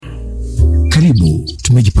Karibu,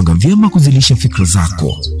 tumejipanga vyema kuzilisha fikra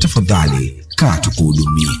zako. Tafadhali, kaa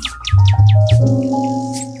tukuhudumie.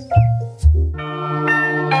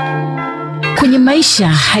 Kwenye maisha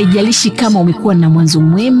haijalishi kama umekuwa na mwanzo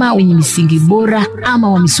mwema wenye misingi bora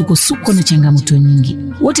ama wa misukosuko na changamoto nyingi.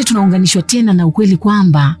 Wote tunaunganishwa tena na ukweli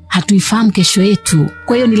kwamba hatuifahamu kesho yetu.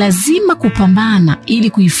 Kwa hiyo ni lazima kupambana ili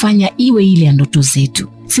kuifanya iwe ile ya ndoto zetu.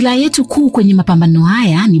 Silaha yetu kuu kwenye mapambano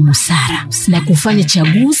haya ni busara na kufanya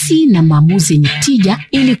chaguzi na maamuzi yenye tija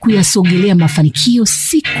ili kuyasogelea mafanikio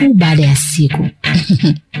siku baada ya siku.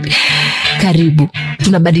 Karibu,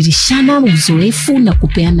 tunabadilishana uzoefu na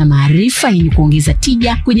kupeana maarifa yenye kuongeza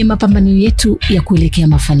tija kwenye mapambano yetu ya kuelekea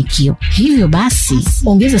mafanikio. Hivyo basi,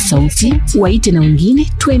 ongeza sauti, waite na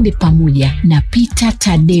wengine, twende pamoja na Peter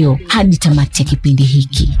Tadeo hadi tamati ya kipindi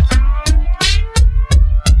hiki.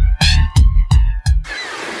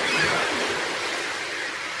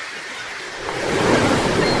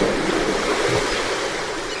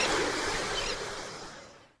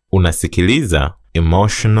 Unasikiliza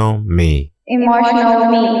Emotional Me.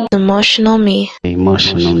 Emotional Me. Emotional Me.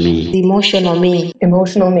 Emotional Me. Emotional Me.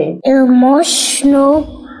 Emotional Me. Emotional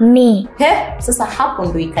Me. Sasa hapo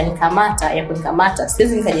ndo ikanikamata ya kunikamata.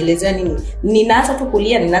 Siwezi nikajielezea nini. Ninaanza tu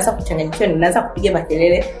kulia, ninaanza kuchanganyikiwa, ninaanza kupiga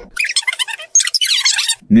makelele.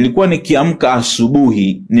 Nilikuwa nikiamka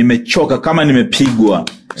asubuhi nimechoka kama nimepigwa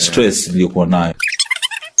stress nilikuwa nayo.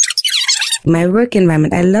 My work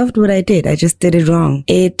environment, I loved what I did. I just did it wrong.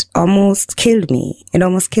 It almost killed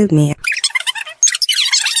me.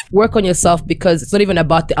 Work on yourself because it's not even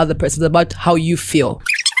about the other person. It's about how you feel.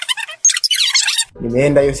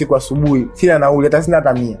 Nimeenda hiyo siku asubuhi, sina nauli hata sina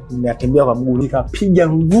hata 100. Nimetembea kwa mguu, nikapiga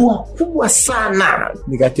mvua kubwa sana.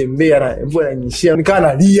 Nikatembea na mvua inanyeshia, nikawa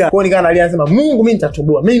nalia. Kwa nikawa nalia nasema Mungu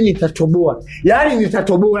mimi nitatoboa. Yaani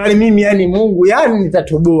nitatoboa, yaani mimi yaani Mungu, yaani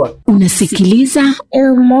nitatoboa. Unasikiliza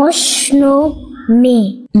Emotional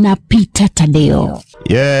Me na Peter Tadeo.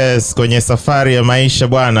 Yes, kwenye safari ya maisha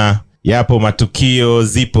bwana, yapo matukio,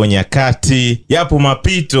 zipo nyakati, yapo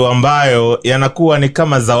mapito ambayo yanakuwa ni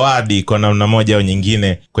kama zawadi kwa namna moja au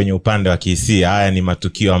nyingine kwenye upande wa kihisia. Haya ni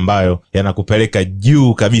matukio ambayo yanakupeleka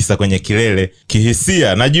juu kabisa kwenye kilele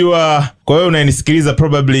kihisia. Najua kwa wewe unanisikiliza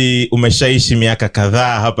probably umeshaishi miaka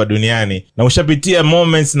kadhaa hapa duniani na ushapitia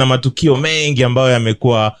moments na matukio mengi ambayo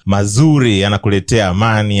yamekuwa mazuri, yanakuletea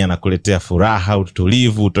amani, yanakuletea furaha,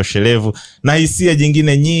 utulivu, utoshelevu na hisia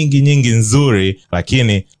jingine nyingi nzuri.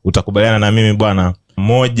 Lakini utakubaliana na mimi bwana,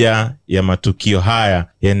 moja ya matukio haya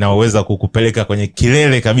yanaweza kukupeleka kwenye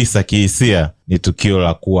kilele kabisa kihisia ni tukio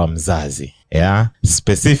la kuwa mzazi.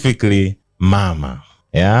 Specifically mama.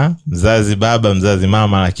 Mzazi baba, mzazi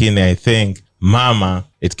mama, lakini I think mama,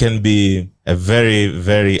 it can be a very,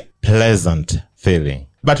 very pleasant feeling.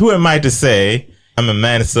 But who am I to say? I'm a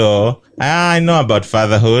man, so I know about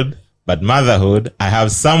fatherhood. But motherhood, I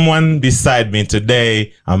have someone beside me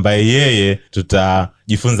today ambaye yeye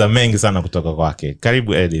tutajifunza mengi sana kutoka kwake.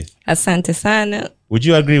 Karibu Edith. Asante sana. Would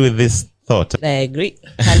you agree with this thought? I agree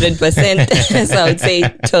 100%. So I would say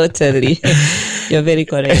totally. You're very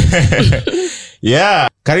correct. Yeah.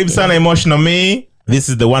 Karibu sana Emotional Me. This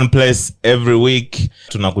is the one place every week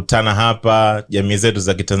tunakutana hapa. Jamii zetu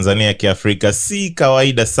za Kitanzania, Kiafrika si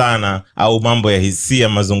kawaida sana au mambo ya hisia,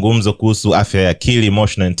 mazungumzo kuhusu afya ya akili,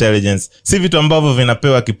 emotional intelligence, si vitu ambavyo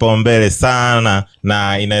vinapewa kipaumbele sana,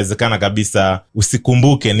 na inawezekana kabisa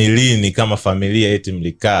usikumbuke ni lini kama familia eti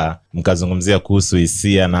mlikaa mkazungumzia kuhusu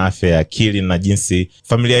hisia na afya ya akili na jinsi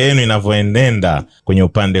familia yenu inavyoenenda kwenye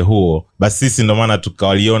upande huo. Basi sisi ndio maana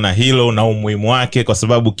tukawaliona hilo na umuhimu wake, kwa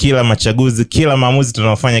sababu kila machaguzi, kila maamuzi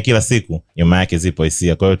tunayofanya kila siku, nyuma yake zipo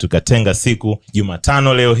hisia. Kwa hiyo tukatenga siku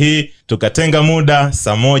Jumatano leo hii, tukatenga muda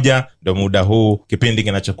saa 1, ndio muda huu kipindi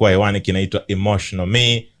kinachokuwa hewani kinaitwa Emotional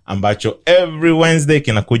Me, ambacho every Wednesday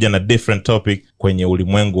kinakuja na different topic kwenye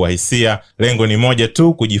ulimwengu wa hisia. Lengo ni moja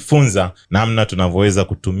tu, kujifunza namna tunavyoweza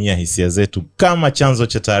kutumia hisia zetu kama chanzo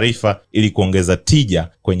cha taarifa ili kuongeza tija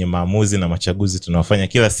kwenye maamuzi na machaguzi tunayofanya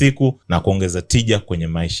kila siku na kuongeza tija kwenye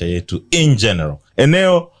maisha yetu in general.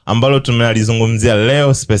 Eneo ambalo tumelizungumzia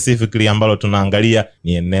leo specifically ambalo tunaangalia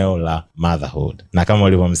ni eneo la motherhood. Na kama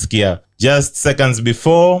ulivyomsikia just seconds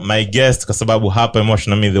before my guest, kwa sababu hapa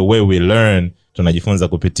Emotional Me, the way we learn, tunajifunza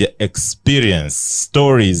kupitia experience,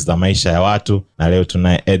 stories za maisha ya watu. Na leo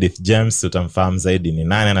tunaye Edith James, utamfahamu zaidi ni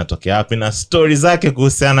nani, anatokea wapi na stories zake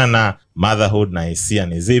kuhusiana na motherhood na hisia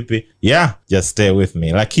ni zipi. Just stay with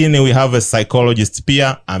me. Lakini we have a psychologist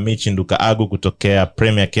pia, Amichi Nduka-Agu kutokea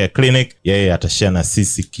Premier Care Clinic. Yeye atashare na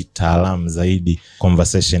sisi kitaalamu zaidi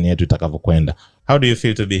conversation yetu itakavyokwenda. How do you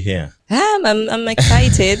feel to be here? I'm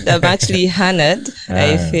excited. I'm actually honored.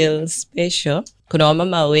 I feel special. kuna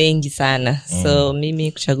wamama wengi sana. So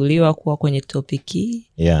mimi kuchaguliwa kuwa kwenye topic hii,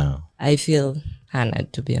 I feel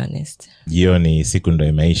honored, to be honest. Jioni siku ndo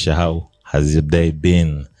imeisha. How has your day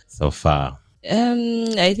been so far?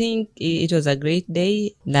 I think it was a great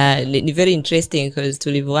day. Na ni very interesting because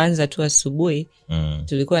tulivyoanza tu asubuhi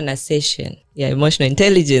tulikuwa na session ya emotional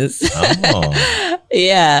intelligence.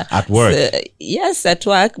 Yeah. At work? So, yes, at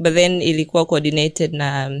work, but then ilikuwa coordinated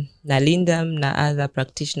na Linda na other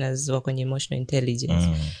practitioners wa kwenye emotional intelligence.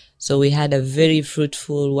 So we had a very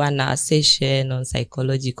fruitful 1-hour session on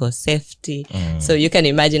psychological safety. So you can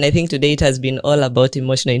imagine, I think today it has been all about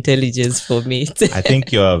emotional intelligence for me. I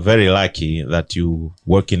think you are very lucky that you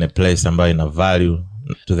work in a place ambayo ina value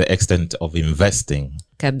to the extent of investing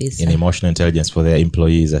Kabisa. in emotional intelligence for their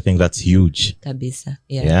employees. I think that's huge. Kabisa.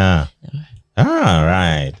 Yeah.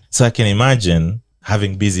 Right. So I can imagine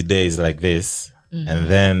having busy days like this, and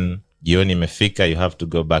then jioni imefika, you have to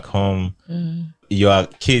go back home. Your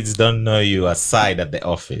kids don't know you aside at the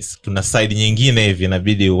office. Kuna side nyingine hivi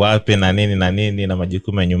inabidi uwape na nini na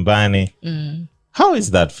majukumu ya nyumbani. How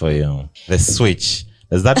is that for you? The switch.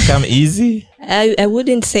 Does that come easy? I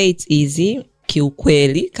wouldn't say it's easy,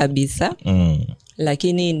 kiukweli kabisa.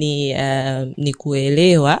 Lakini ni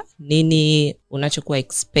kuelewa nini unachokuwa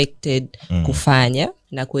expected kufanya,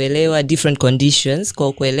 na kuelewa different conditions,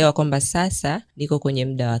 kwa kuelewa kwamba sasa niko kwenye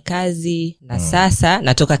muda wa kazi na sasa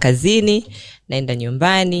natoka kazini naenda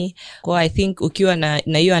nyumbani. Kwa I think ukiwa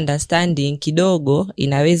na hiyo understanding kidogo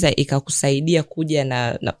inaweza ikakusaidia kuja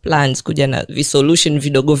na plans, kuja na solution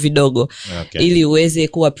vidogo ili uweze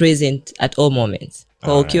kuwa present at all moments.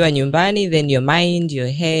 Kwa ukiwa nyumbani, then your mind, your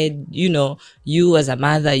head, you as a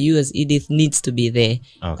mother, you as Edith needs to be there.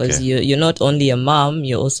 Because you're not only a mom,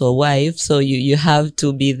 you're also a wife. So you have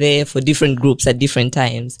to be there for different groups at different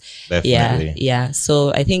times. Definitely. Yeah.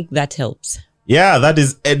 So I think that helps. Yeah, that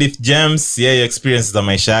is Edith James. Yeye experience za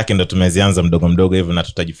maisha yake ndo tumezianza mdogo hivyo, na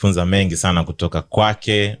tutajifunza mengi sana kutoka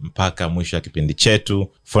kwake mpaka mwisho wa kipindi chetu.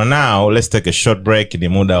 For now, let's take a short break. Ni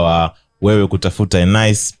muda wa wewe kutafuta a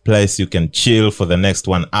nice place you can chill for the next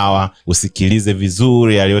 1 hour. Usikilize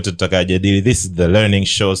vizuri yale yote tutakayojadili. This is the learning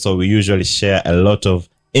show, so we usually share a lot of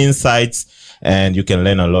insights and you can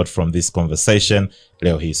learn a lot from this conversation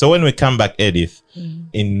leo hii. So when we come back, Edith,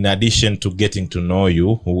 in addition to getting to know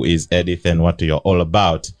you, who is Edith and what you're all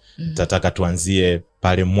about, tataka tuanzie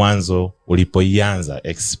pale mwanzo ulipoianza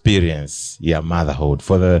experience ya motherhood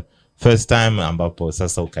for the first time, ambapo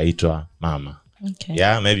sasa ukaitwa mama. Okay.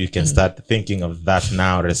 Yeah, maybe you can start thinking of that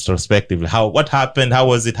now retrospectively. What happened? How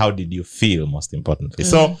was it? How did you feel, most importantly?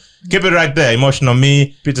 So keep it right there. Emotional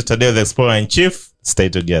Me, Peter Tadeo, the Explorer in Chief. Stay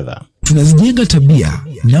together. Tunazijenga tabia,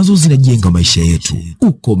 nazo zinajenga maisha yetu.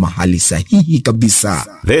 Uko mahali sahihi kabisa.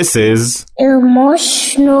 This is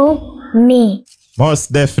Emotional Me.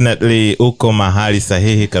 Most definitely uko mahali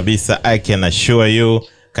sahihi kabisa. I can assure you.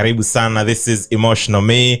 Karibu sana. This is Emotional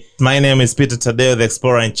Me. My name is Peter Tadeo, the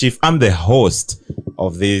Explorer in Chief. I'm the host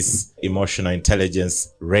of this emotional intelligence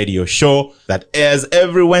radio show that airs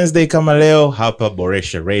every Wednesday kama leo hapa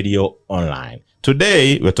Boresha Radio Online.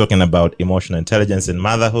 Today, we're talking about emotional intelligence in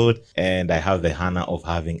motherhood, and I have the honor of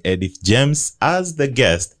having Edith James as the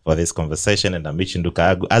guest for this conversation, and Amichi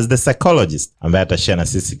Ndukagu as the psychologist ambaye atashare na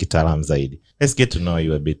sisi kitaalam zaidi. Let's get to know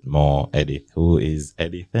you a bit more, Edith. Who is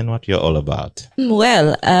Edith and what you're all about?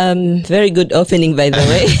 Well, very good opening, by the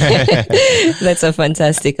way. That's a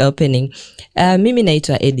fantastic opening. Mimi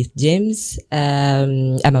naitwa Edith James.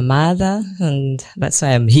 I'm a mother, and that's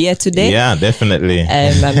why I'm here today. Yeah, definitely.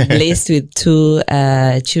 I'm blessed with 2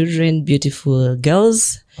 children, beautiful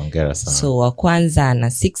girls. So wa kwanza ana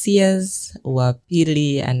 6 years, wa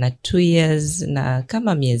pili ana 2 years na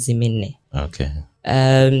kama miezi 4. Okay.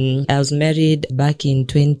 I was married back in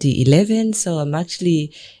 2011, so I'm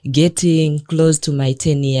actually getting close to my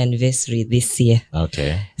 10-year anniversary this year.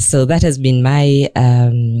 Okay. So that has been my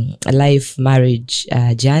life marriage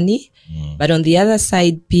journey. But on the other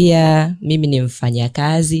side pia mimi ni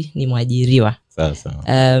mfanyakazi, ni mwajiriwa.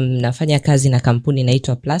 Nafanya kazi na kampuni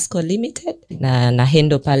inaitwa Plasco Limited na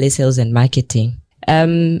handle pale sales and marketing.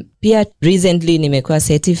 Pia recently nimekuwa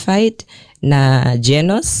certified na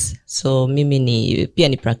Genos, so mimi pia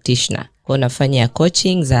ni practitioner. Kwa nafanya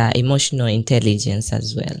coaching za emotional intelligence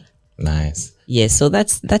as well. Nice. Yes, so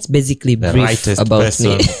that's basically the brief about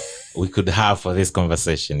me. We could have for this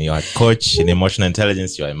conversation. You are a coach in emotional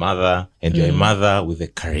intelligence, you are a mother, and you're a mother with a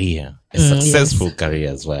career, a successful career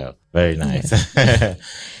as well. Very nice. Yes.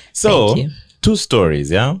 So 2 stories,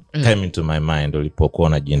 came into my mind ulipokuwa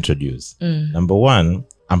unajiintroduce. Number 1,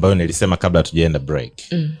 ambayo nilisema kabla tujaenda break.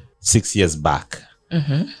 6 years back.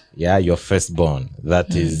 Yeah, your firstborn.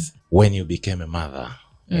 That is when you became a mother.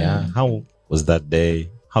 Yeah. was that day?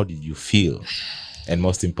 How did you feel? And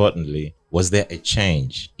most importantly, was there a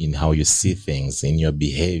change in how you see things, in your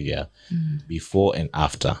behavior before and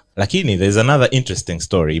after? Lakini, there's another interesting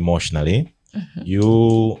story emotionally.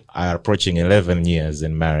 You are approaching 11 years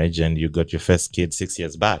in marriage and you got your first kid 6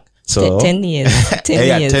 years back. So 10 years.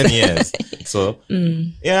 10 years. 10 years. So,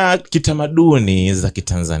 kitamaduni za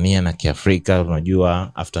Kitanzania na Kiafrika,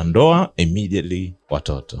 unajua, after ndoa, immediately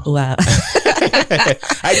watoto. Wow.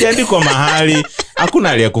 Hajaandikwa mahali, hakuna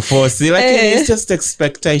aliyekuforce, lakini it's just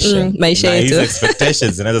expectation. Maisha yetu. These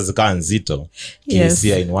expectations zinaweza zikawa nzito. Yes.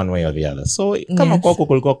 In one way or the other. So, kama kwako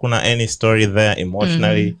kulikuwa kuna any story there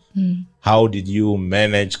emotionally, how did you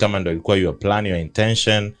manage, kama ndo ilikuwa your plan, your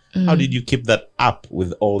intention, how did you keep that up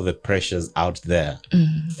with all the pressures out there?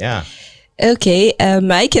 Yeah. Okay,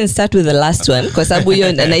 I can start with the last one kwa sababu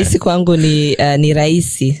hiyo nahisi kwangu ni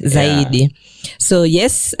rahisi zaidi. Yeah. So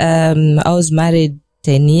yes, I was married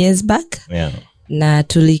 10 years back. Yeah. Na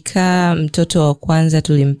tulikaa, mtoto wa kwanza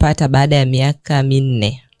tulimpata baada ya miaka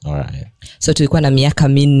 4. Alright. So tulikuwa na miaka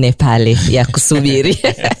 4 pale ya kusubiri.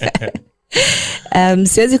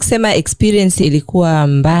 Siwezi kusema experience ilikuwa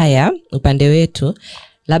mbaya upande wetu,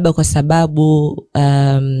 labda kwa sababu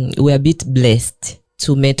we are a bit blessed.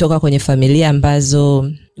 Tumetoka kwenye familia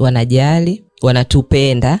ambazo wanajali,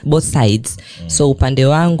 wanatupenda both sides. So upande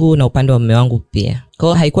wangu na upande wa mume wangu pia. Kwa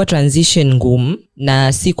hiyo haikuwa transition ngumu,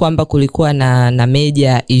 na si kwamba kulikuwa na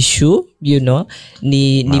major issue, you know,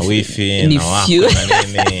 ni wifi na wako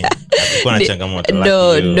na nini. Kuna changamoto.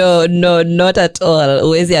 No, not at all.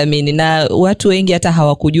 Uwezi amini, na watu wengi hata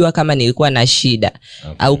hawakujua kama nilikuwa na shida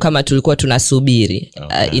au kama tulikuwa tunasubiri.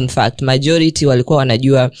 In fact, majority walikuwa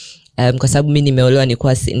wanajua. Kwa sababu mimi nimeolewa,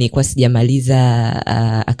 nilikuwa sijamaliza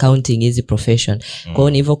accounting hizi profession. Kwa hiyo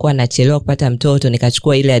nilivyokuwa nachelewa kupata mtoto,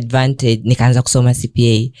 nikachukua ile advantage, nikaanza kusoma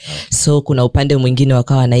CPA. So kuna upande mwingine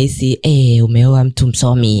wakawa nahisi, umeoa mtu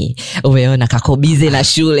msomi, umeona kakobize na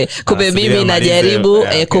shule. Kumbe mimi najaribu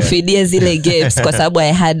kufidia zile gaps kwa sababu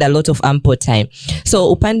I had a lot of ample time.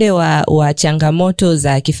 So upande wa changamoto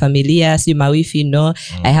za kifamilia, si mawifi, no,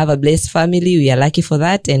 I have a blessed family. We are lucky for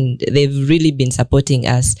that, and they've really been supporting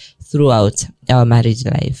us throughout our marriage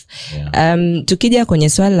life. Yeah. Tukija kwenye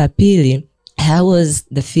swali la pili, how was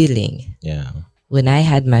the feeling when I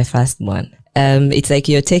had my firstborn? It's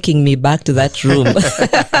like you're taking me back to that room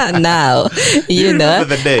now. You know,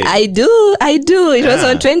 the day? I do. It was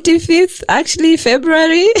on 25th, actually,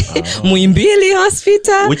 February. Muimbili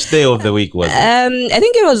Hospital. Which day of the week was it? I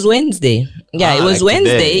think it was Wednesday. Yeah, it was like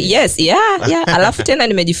Wednesday. Today. Yes, yeah. Alafu tena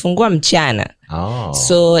nimejifungua mchana.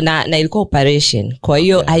 So na ilikuwa operation. Kwa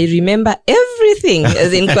hiyo I remember everything,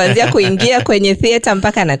 as in kuanzia kuingia kwenye theater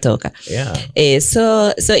mpaka natoka. Yeah.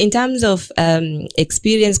 So in terms of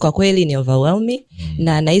experience, kwa kweli ni overwhelming.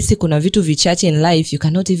 Na nahisi kuna vitu vichache in life you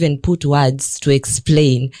cannot even put words to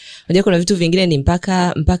explain. Unajua kuna vitu vingine ni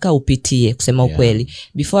mpaka upitie kusema ukweli.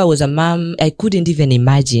 Before I was a mom, I couldn't even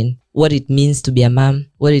imagine what it means to be a mom,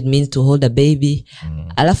 what it means to hold a baby.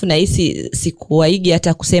 Alafu nahisi sikuwaigi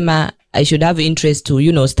hata kusema I should have interest to,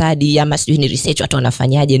 you know, study ama ni research watu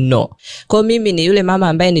wanafanyaje. No. Kwa mimi ni yule mama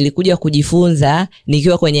ambaye nilikuja kujifunza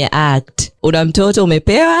nikiwa kwenye act. Una mtoto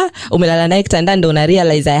umepewa, umelala naye kitandani, ndo una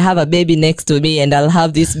realize I have a baby next to me and I'll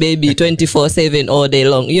have this baby 24/7 all day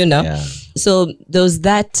long, you know. Yeah. So there's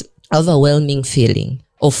that overwhelming feeling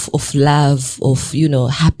of love, of, you know,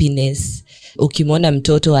 happiness. Ukimwona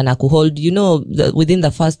mtoto anakuhold, you know, within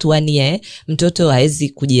the first 1 year, mtoto haezi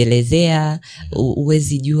kujielezea,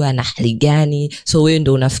 uwezi jua na hali gani. So wewe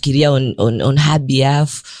ndo unafikiria on her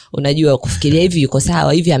behalf, unajua kufikiria hivi yuko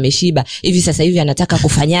sawa, hivi ameshiba, hivi sasa hivi anataka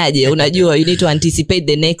kufanyaje, unajua you need to anticipate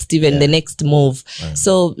the next move.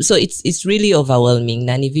 So it's really overwhelming,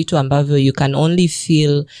 na ni vitu ambavyo you can only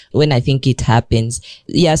feel when I think it happens.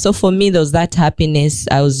 Yeah, so for me there was that happiness.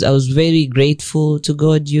 I was very grateful to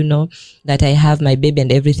God, you know, that I have my baby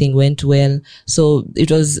and everything went well. So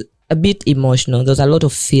it was a bit emotional. There was a lot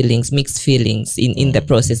of feelings, mixed feelings in the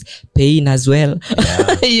process. Pain as well.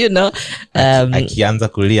 Yeah. You know. Akianza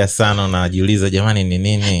kulia sana unajiuliza jamani ni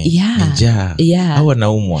nini? Yeah. Yeah. Au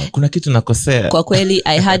naumwa. Kuna kitu nakosea. Kwa kweli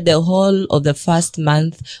I had the whole of the first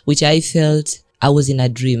month which I felt I was in a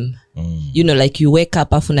dream. You know, like you wake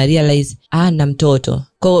up afu na realize na mtoto.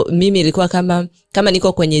 Kwa mimi ilikuwa kama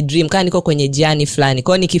niko kwenye dream, kama niko kwenye journey fulani.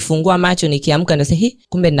 Kwa nikifungua macho nikiamka ndo say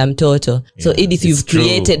kumbe na mtoto. So Edith, you've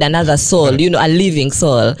created another soul, you know, a living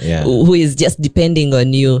soul who is just depending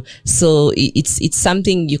on you. So it's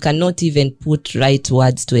something you cannot even put right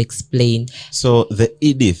words to explain. So the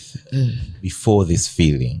Edith before this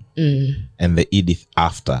feeling and the Edith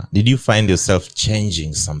after, did you find yourself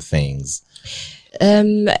changing some things?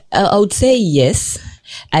 I would say yes.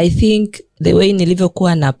 I think the way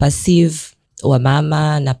nilivyokuwa na perceive wa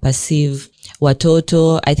mama na perceive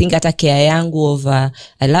watoto, I think hata care yangu over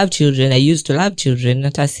I love children, I used to love children.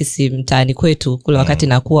 Hata sisi mtaani kwetu kule wakati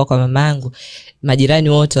nakuwa kwa mamangu, majirani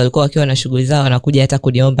wote walikuwa wakiwa na shughuli zao wanakuja hata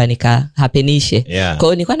kuniomba nikahapenishe. Kwa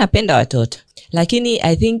hiyo nilikuwa napenda watoto. Lakini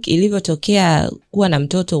I think ilivyotokea kuwa na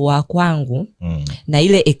mtoto wa kwangu na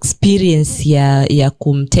ile experience ya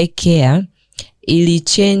kumtake care ili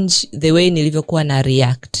change the way nilivyokuwa na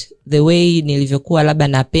react, the way nilivyokuwa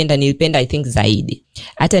labda nilipenda I think zaidi.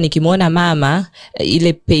 Hata nikimwona mama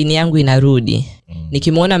ile pain yangu inarudi.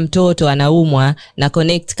 Nikimwona mtoto anaumwa na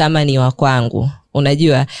connect kama ni wa kwangu.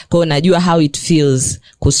 Unajua, kwa hiyo najua how it feels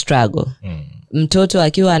ku struggle. Mtoto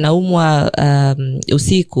akiwa anaumwa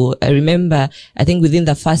usiku, I remember I think within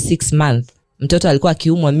the first 6 months mtoto alikuwa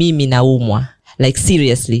akiumwa, mimi naumwa. Like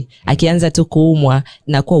seriously, akianza tu kuumwa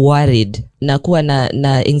nakuwa worried, nakuwa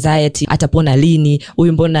na anxiety, atapona lini,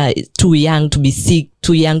 huyu mbona too young to be sick,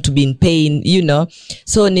 too young to be in pain, you know.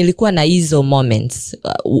 So nilikuwa na hizo moments,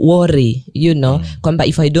 worry, you know, kwamba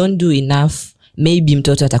if I don't do enough maybe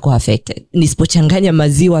mtoto atakuwa affected. Nisipochanganya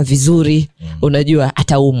maziwa vizuri, unajua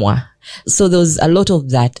ataumwa. So there was a lot of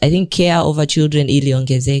that. I think care over children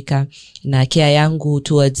iliongezeka, na care yangu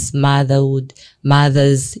towards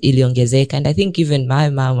mothers iliongezeka, and I think even my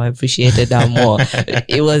mom appreciated her more.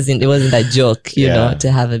 It wasn't a joke, you know,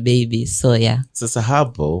 to have a baby. So yeah. Sasa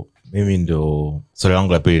hapo mimi ndo swali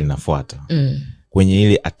langu la pili linafuata. Kwenye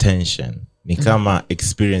ile attention, ni kama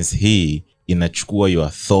experience hii inachukua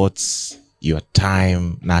your thoughts, your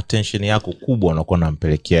time na attention yako kubwa unakuwa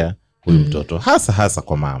unampelekea huyu mtoto, hasa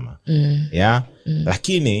kwa mama.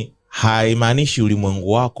 Lakini haimaanishi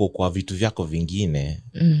ulimwengu wako kwa vitu vyako vingine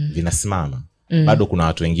vinasimama. Bado kuna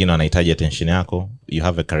watu wengine wanahitaji attention yako. You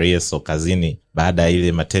have a career, so kazini baada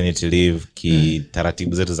ile maternity leave,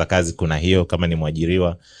 taratibu zetu za kazi kuna hiyo kama ni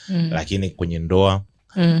mwajiriwa. Lakini kwenye ndoa,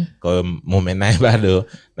 kwa hiyo mume naye bado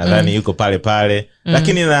nadhani yuko pale.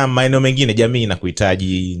 Lakini na maeneo mengine jamii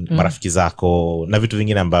inakuhitaji, marafiki zako na vitu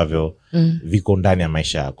vingine ambavyo viko ndani ya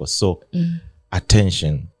maisha yako. So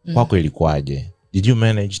attention kwako ilikuwaje? Did you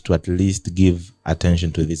manage to at least give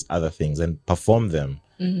attention to these other things and perform them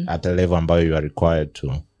at a level ambayo you are required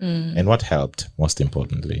to? And what helped most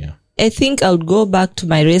importantly? I think I would go back to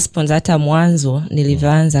my response hata mwanzo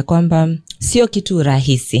nilivyoanza, kwamba sio kitu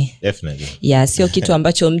rahisi. Definitely. Sio kitu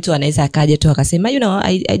ambacho mtu anaweza akaje tu akasema, you know,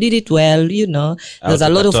 I did it well, you know. There's a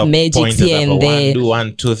lot of magic here and there.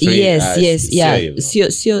 1, 2, 3.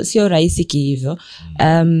 Yes. Sio rahisi hivyo.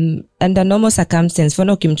 Under normal circumstances,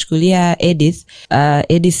 for ukimchukulia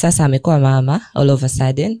Edith sasa amekuwa mama all of a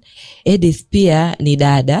sudden. Edith pia ni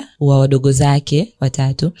dada wa wadogo zake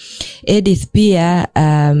 3. Edith pia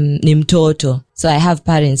ni mtoto. So I have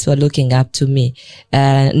parents who are looking up to me.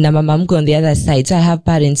 Na mama mko on the other side. So I have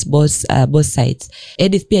parents both sides.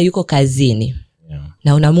 Edith pia yuko kazini.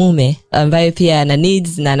 Na una mume ambaye pia ana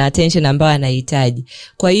needs na ana attention ambayo anahitaji.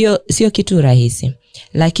 Kwa hiyo sio kitu rahisi.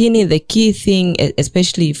 Lakini the key thing,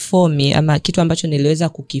 especially for me, ama kitu ambacho niliweza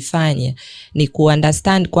kukifanya ni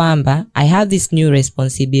kuunderstand kwamba I have this new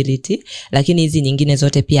responsibility, lakini hizi nyingine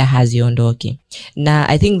zote pia haziondoki. Na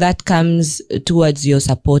I think that comes towards your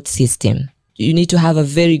support system. You need to have a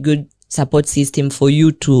very good support system for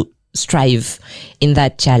you to strive in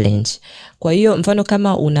that challenge. Kwa hiyo mfano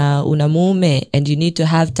kama una mume and you need to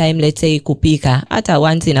have time, let's say kupika hata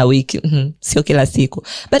once in a week, sio kila siku,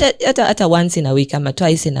 but hata once in a week ama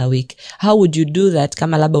twice in a week, how would you do that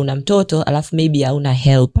kama labda una mtoto alafu maybe hauna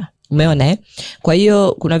helper? Umeona Kwa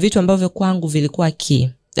hiyo kuna vitu ambavyo kwangu vilikuwa key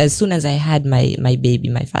as soon as I had my baby,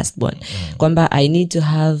 my firstborn, kwamba I need to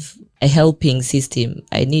have a helping system.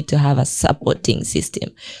 I need to have a supporting system.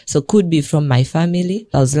 So could be from my family.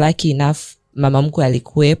 I was lucky enough, mama mkwe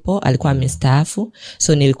alikuwepo, alikuwa mstaafu.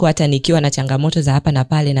 So nilikuwa hata nikiwa na changamoto za hapa na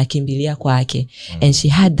pale nakimbilia kwake. And she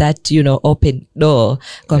had that, you know, open door.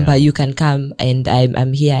 Kwamba you can come and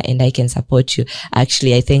I'm here and I can support you.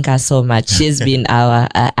 Actually, I thank her so much. She's been our,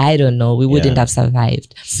 I don't know, we wouldn't have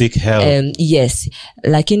survived. Seek help. Yes.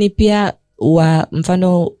 Lakini pia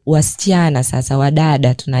mfano wasichana sasa,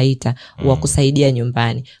 wadada tunaita, wa kusaidia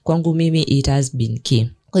nyumbani. Kwangu mimi it has been key.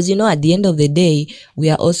 Because you know, at the end of the day,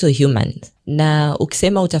 we are also humans. Na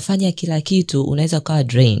ukisema utafanya kila kitu, unaweza kuwa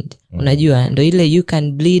drained. Unajua, ndo ile you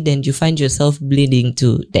can bleed and you find yourself bleeding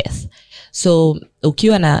to death. So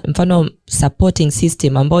ukiwa na mfano supporting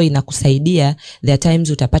system ambayo inakusaidia, there are times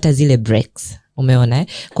utapata zile breaks. Umeona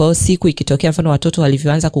Kwa hiyo siku ikitokea mfano watoto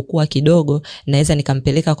walivyoanza kukua kidogo, naweza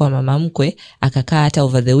nikampeleka kwa mama mkwe akakaa hata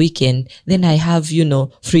over the weekend, then I have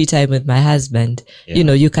free time with my husband.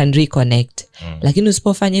 You can reconnect. Lakini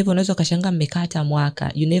usipofanya hivyo unaweza ukashangaa mmekaa hata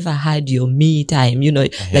mwaka, you never had your me time,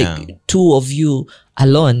 like two of you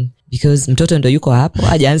alone, because mtoto ndo yuko hapo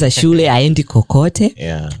hajaanza shule, aendi kokote,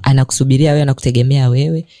 anakusubiria wewe, anakutegemea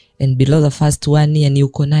wewe, and below the first 1 year ni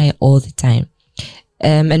uko naye all the time.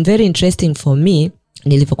 And very interesting for me,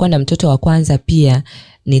 nilipokuwa na mtoto wa kwanza pia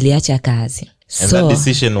niliacha kazi. And that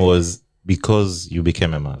decision was because you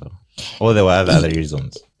became a mother, or there were other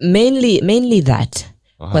reasons? Mainly that.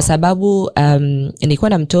 Kwa sababu nilikuwa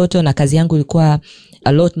na mtoto na kazi yangu ilikuwa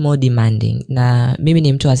a lot more demanding, na mimi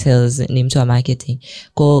ni mtu wa sales, ni mtu wa marketing.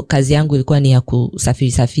 Kwa kazi yangu ilikuwa ni ya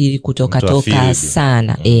kusafiri kutoka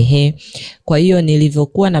sana. Kwa hiyo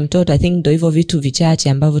nilivyokuwa na mtoto, I think ndio hivyo vitu vichache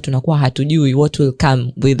ambavyo tunakuwa hatujui what will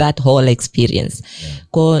come with that whole experience.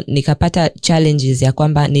 Kwa nikapata challenges ya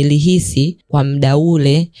kwamba nilihisi kwa muda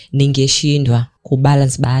ule ningeshindwa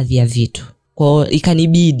kubalance baadhi ya vitu. Kwa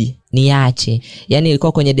ikanibidi niache. Yani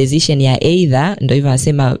ilikuwa kwenye decision ya either, ndio hivyo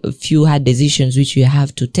nasema few hard decisions which you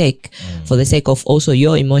have to take for the sake of also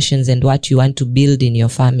your emotions and what you want to build in your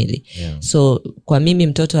family. So kwa mimi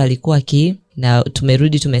mtoto alikuwa na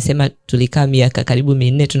tumerudi, tumesema tulikaa miaka karibu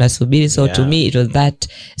 4 tunasubiri, so to me it was that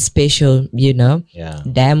special,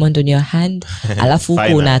 diamond on your hand. Alafu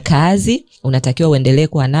kuna kazi unatakiwa uendelee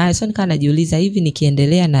kuwa nayo, so nikawa najiuliza, hivi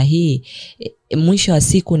nikiendelea na hii mwisho wa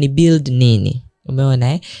siku ni build nini?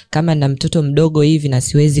 Umeona kama na mtoto mdogo hivi na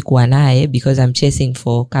siwezi kuwa naye because I'm chasing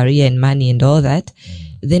for career and money and all that,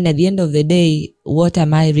 then at the end of the day, what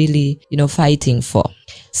am I really fighting for?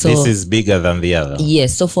 So this is bigger than the other.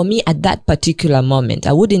 Yes. So for me at that particular moment,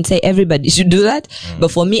 I wouldn't say everybody should do that,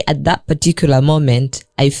 but for me at that particular moment,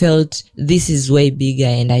 I felt this is way bigger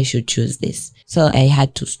and I should choose this. So I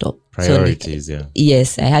had to stop. Priorities,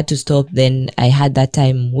 Yes, I had to stop. Then I had that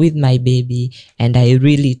time with my baby, and I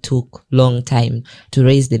really took long time to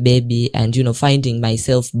raise the baby and finding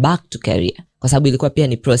myself back to career. Kwa sababu ilikuwa pia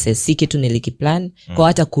ni process, si kitu nilikiplan. Kwa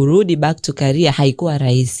hata kurudi back to career haikuwa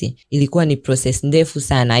rahisi. Ilikuwa ni process ndefu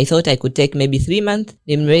sana. I thought I could take maybe 3 months,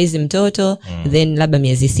 nimraise mtoto, then labda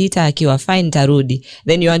miezi 6 akiwa fine tarudi.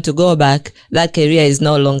 Then you want to go back, that career is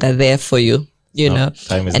no longer there for you.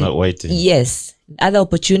 Time is not waiting. Yes. Other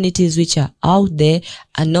opportunities which are out there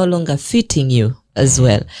are no longer fitting you as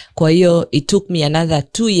well. Kwa hiyo it took me another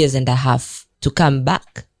 2 years and a half to come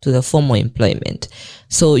back to the formal employment.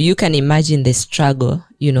 So you can imagine the struggle,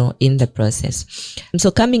 in the process.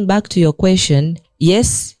 So coming back to your question,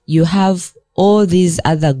 yes, you have all these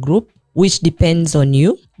other group which depends on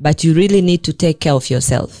you, but you really need to take care of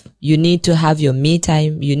yourself. You need to have your me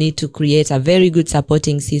time. You need to create a very good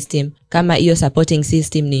supporting system. Kama your supporting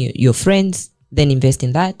system ni your friends, then invest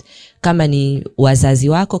in that. Kama ni wazazi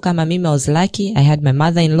wako, kama mimi, I was lucky, I had my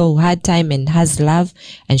mother-in-law who had time and has love,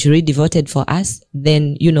 and she really devoted for us,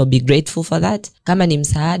 then be grateful for that. Kama ni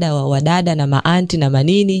msaada wa wadada na maanti na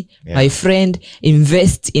manini, my friend,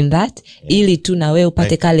 invest in that, ili tu na wewe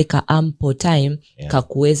upate kale ka ample time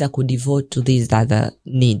kakuweza kudevote to these other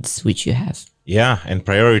needs which you have. And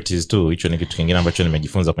priorities too. Hicho ni kitu kingine ambacho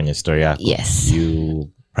nimejifunza kwenye story yako. Yes. You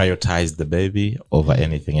prioritize the baby over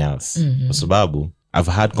anything else. Kwa sababu I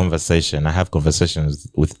have conversations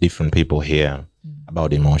with different people here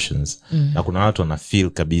about emotions. Na kuna watu wana feel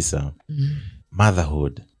kabisa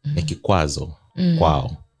motherhood ni kikwazo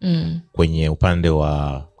kwao kwenye upande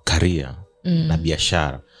wa career na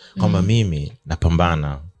biashara. Kwamba mimi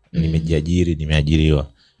napambana, nimejiajiri, nimeajiriwa.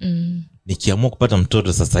 Nikiamua kupata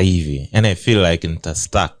mtoto sasa hivi, and I feel like nita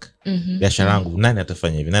stuck. Biashara yangu, nani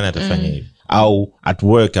atafanya hivi, nani atafanya hivi? Au at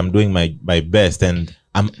work I'm doing my best and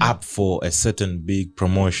I'm up for a certain big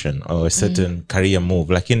promotion or a certain career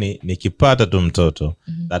move. Lakini nikipata tu mtoto,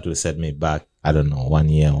 that will set me back, I don't know, 1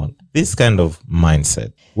 year on. This kind of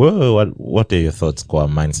mindset. What are your thoughts kwa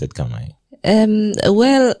mindset kama hii?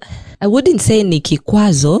 Well, I wouldn't say ni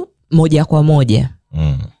kikwazo moja kwa moja.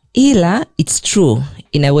 Ila it's true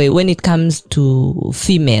in a way when it comes to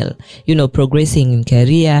female, progressing in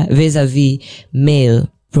career vis-a-vis male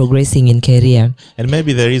progressing in career. And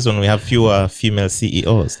maybe the reason we have fewer female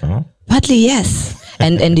CEOs, no? Partly yes.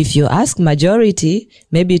 And if you ask majority,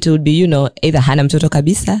 maybe it would be, either hana mtoto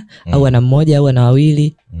kabisa, au ana mmoja au ana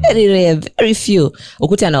wawili. Very rare, very few.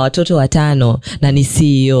 Ukuta na watoto 5 na ni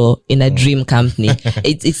CEO in a dream company.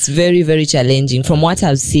 It's very, very challenging from what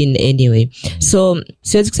I've seen anyway. So,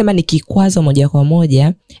 siwezi kusema ni kikwazo moja kwa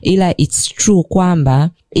moja, ila it's true kwamba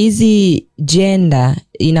hizi gender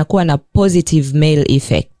inakuwa na positive male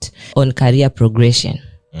effect on career progression.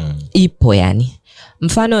 Ipo yani.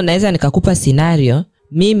 mfano naweza nikakupa scenario.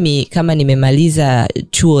 Mimi kama nimemaliza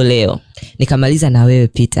chuo leo, nikamaliza na wewe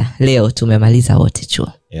Peter, leo tumemaliza wote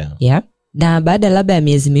chuo. Yeah. Na baada labda ya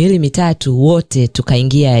miezi 2-3 wote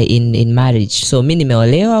tukaingia in marriage. So mimi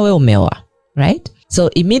nimeolewa, wewe umeoa, right? So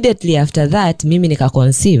immediately after that mimi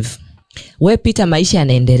nikaconceive. Wewe Peter, maisha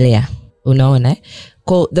yanaendelea. Unaona?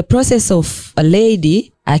 The process of a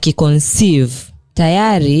lady akiconceive,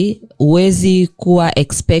 tayari uwezi kuwa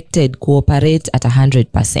expected cooperate at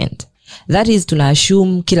 100%. That is, tuna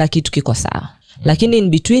assume kila kitu kiko sawa. Lakini in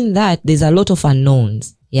between that there's a lot of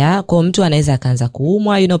unknowns. Yeah, kwa mtu anaweza akaanza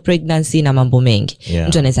kuumwa, pregnancy na mambo mengi.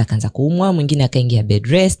 Mtu anaweza akaanza kuumwa, mwingine akaingia bed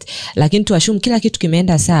rest, lakini tu assume kila kitu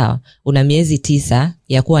kimeenda sawa. Una miezi 9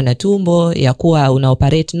 ya kuwa na tumbo, ya kuwa una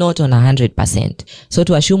operate not on 100%. So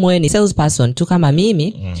tu assume wewe ni salesperson tu kama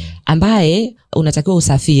mimi, ambaye unatakiwa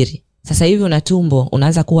usafiri. Sasa hivi una tumbo,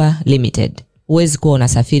 unaanza kuwa limited. Huwezi kuwa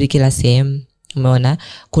unasafiri kila sehemu. Umeona?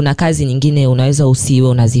 Kuna kazi nyingine unaweza usiwe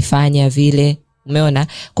unazifanya vile. Umeona?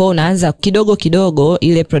 Kwa unaanza kidogo kidogo,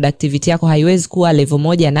 ile productivity yako haiwezi kuwa level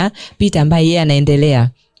moja na Peter ambaye yeye anaendelea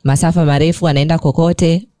masafa marefu, anaenda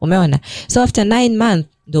kokote. Umeona? So after 9 months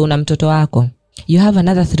ndo una mtoto wako. You have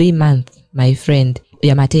another 3 months, my friend,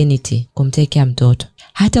 ya maternity kumtekea mtoto.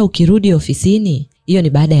 Hata ukirudi ofisini, hiyo ni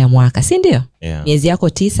baada ya mwaka, si ndio? Miezi yako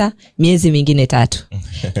 9, miezi mingine 3.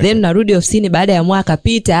 Then unarudi ofisini baada ya mwaka,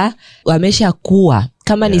 Peter ameshakuwa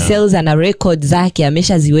kama ni sales ana record zake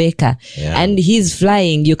ameshaziweka, and he's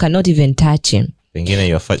flying, you cannot even touch him. Pengine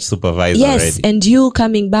you're supervisor already. Yes, and you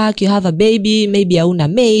coming back, you have a baby, maybe hauna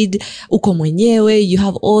maid, uko mwenyewe, you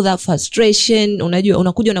have all that frustration. Unajua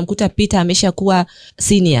unakuja unamkuta Peter ameshakuwa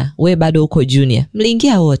senior, wewe bado uko junior.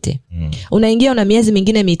 Mliingia wote. Unaingia una miezi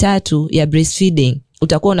mingine 3 ya breastfeeding,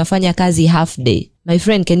 utakuwa unafanya kazi half day. My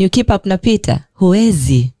friend, can you keep up na Peter?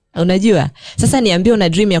 Huwezi. Unajua? Sasa niambie una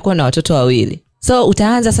dream ya kuwa na watoto 2. So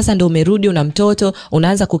utaanza sasa, ndo umerudi una mtoto,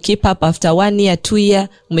 unaanza kukeep up after 1 year, 2 year,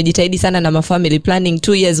 umejitahidi sana na family planning,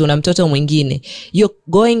 2 years una mtoto mwingine. You're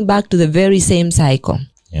going back to the very same cycle.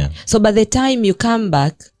 So by the time you come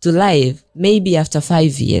back to life, maybe after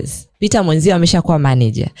 5 years, Peter mwenzio ameshakuwa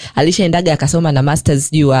manager. Alishaendaga akasoma na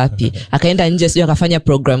masters juu wapi. Akaenda nje sio akafanya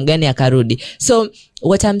program gani akarudi. So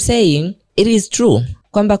what I'm saying, it is true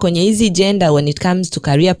kwamba kwenye hizi gender, when it comes to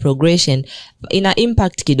career progression, ina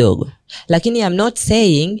impact kidogo. Lakini I'm not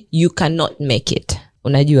saying you cannot make it.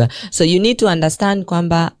 Unajua? So you need to understand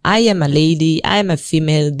kwamba I am a lady, I am a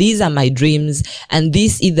female, these are my dreams, and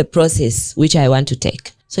this is the process which I want to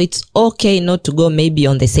take. So it's okay not to go maybe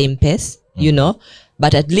on the same pace,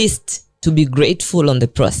 but at least to be grateful on the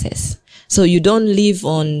process. So you don't live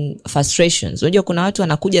on frustrations. Unajua kuna watu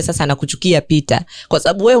wanakuja sasa anakuchukia Peter kwa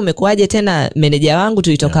sababu wewe umekuaje tena manager wangu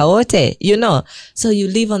tulitoka wote, So you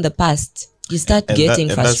live on the past. You start getting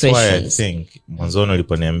frustrations. That's why I think mwanzoni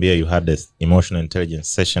uliponiambia you had this emotional intelligence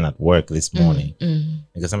session at work this morning.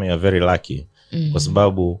 Nikasema you're very lucky. Kwa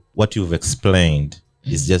sababu what you've explained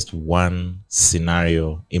is just one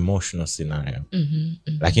scenario, emotional scenario.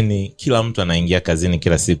 Lakini kila mtu anaingia kazini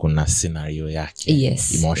kila siku na scenario yake,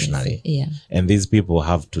 emotionally. And these people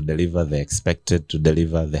have to deliver, they're expected to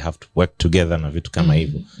deliver, they have to work together na vitu kama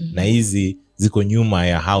hivyo. Na hizi ziko nyuma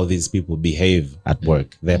ya how these people behave at work,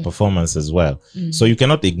 their performance as well. So you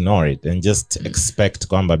cannot ignore it and just expect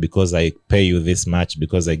kwamba because I pay you this much,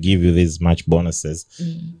 because I give you this much bonuses,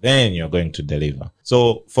 then you're going to deliver.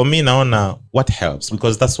 So for me naona what helps,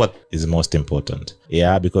 because that's what is most important.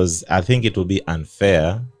 Because I think it will be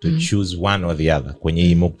unfair to choose one or the other kwenye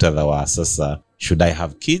hii muktadha wa sasa, should I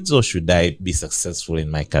have kids or should I be successful in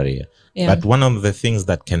my career? But one of the things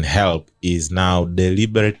that can help is now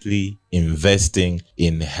deliberately investing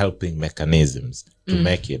in helping mechanisms to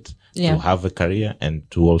make it, to have a career and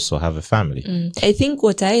to also have a family. I think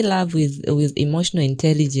what I love with emotional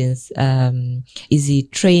intelligence is the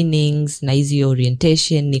trainings na hizi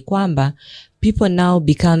orientation ni kwamba people now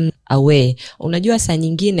become aware. Unajua saa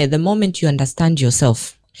nyingine, the moment you understand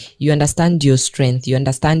yourself, you understand your strength, you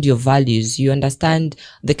understand your values, you understand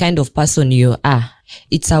the kind of person you are,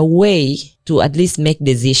 it's a way to at least make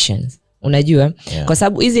decisions. Unajua? Kwa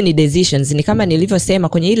sababu hizi ni decisions, ni kama nilivyosema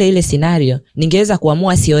kwenye ile scenario, ningeweza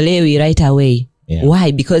kuamua siolewi right away.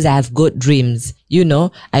 Why? Because I have got dreams.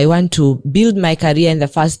 I want to build my career in the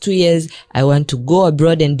first 2 years. I want to go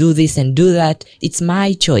abroad and do this and do that. It's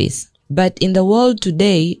my choice. But in the world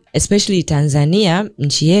today, especially Tanzania,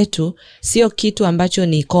 nchi yetu, sio kitu ambacho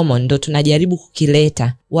ni common, ndo tunajaribu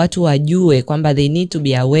kukileta. Watu wajue kwamba they need to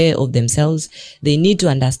be aware of themselves, they need to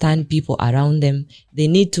understand people around them, they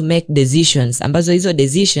need to make decisions, ambazo hizo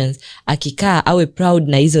decisions akikaa awe proud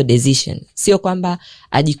na hizo decisions. Sio kwamba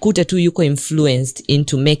ajikute tu yuko influenced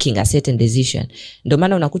into making a certain decision. Ndio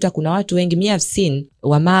maana unakuta kuna watu wengi, me have seen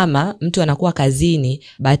wamama, mtu anakuwa kazini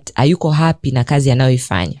but hayuko happy na kazi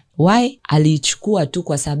anayoifanya. Why? Alichukua tu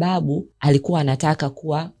kwa sababu alikuwa anataka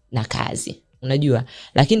kuwa na kazi, unajua,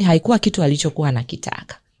 lakini haikuwa kitu alichokuwa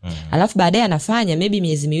anakitaka. Alafu baadaye anafanya maybe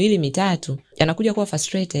miezi 2-3, anakuja kuwa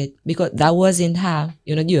frustrated because that wasn't her,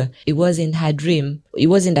 unajua, it wasn't her dream, it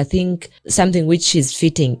wasn't I think something which she's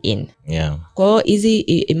fitting in. Yeah. Kwa hiyo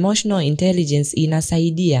hizi emotional intelligence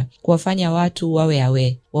inasaidia kuwafanya watu wawe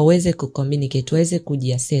aware, waweze kucommunicate, waweze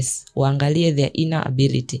kujiassess, waangalie their inner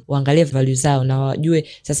ability, waangalie value zao na wajue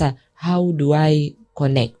sasa how do I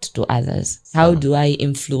connect to others, how do I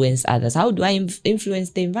influence others, how do I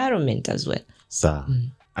influence the environment as well. So,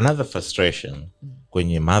 another frustration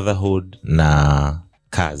kwenye motherhood na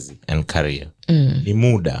kazi and career ni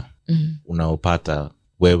muda unaopata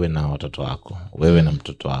wewe na watoto wako, wewe na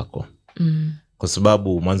mtoto wako. Kwa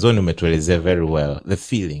sababu mwanzoni umetuelezea very well, the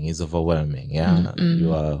feeling is overwhelming. Yeah?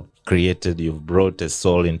 You are created, you've brought a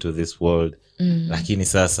soul into this world. Lakini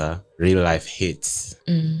sasa real life hits.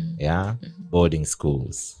 Yeah? Boarding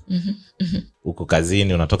schools. Uko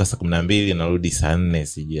kazini unatoka saa 12 unarudi saa 4,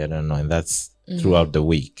 siji, I don't know, and that's throughout the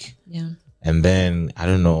week. Yeah. And then I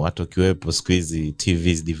don't know, watu kiwepo squeezy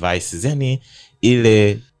TVs, devices, yani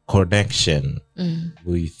ile connection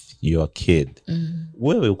with your kid.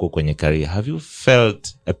 Wewe uko kwenye career, have you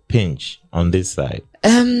felt a pinch on this side?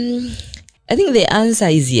 I think the answer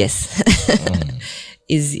is yes.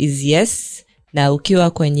 is yes. Na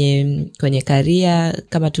ukiwa kwenye career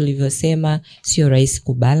kama tulivyosema sio rahisi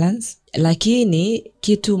kubalance, lakini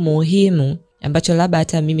kitu muhimu ambacho labda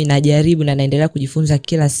hata mimi najaribu na naendelea kujifunza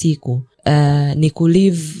kila siku ni ku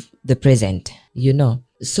live the present, you know.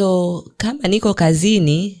 So kama niko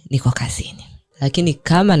kazini, lakini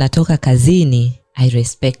kama natoka kazini, I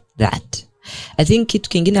respect that. I think kitu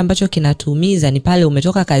kingine ambacho kinatumiza ni pale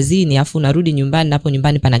umetoka kazini afu unarudi nyumbani, napo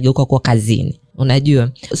nyumbani panageuka kuwa kazini,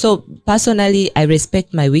 unajua. So personally I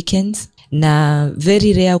respect my weekends, na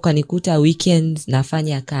very rare ukanikuta weekends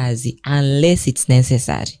nafanya kazi unless it's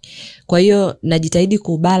necessary. Kwa hiyo najitahidi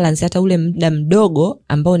kubalance hata ule muda mdogo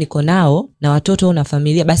ambao niko nao na watoto na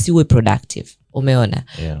familia, basi uwe productive. Umeona?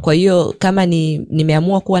 Yeah. Kwa hiyo kama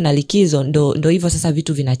nimeamua kuwa na likizo, ndo hivyo sasa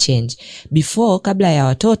vitu vina change. Before, kabla ya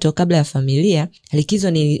watoto, kabla ya familia,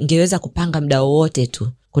 likizo ningeweza kupanga muda wote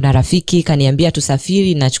tu. Kuna rafiki kaniambia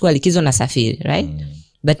tusafiri, nachukua likizo na safiri, right?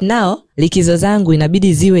 But now likizo zangu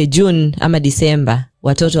inabidi ziwe June ama December,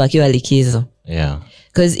 watoto wakiwa likizo. Yeah.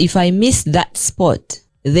 Because if I miss that spot,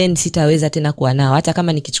 then sitaweza tena kuwa nao. Hata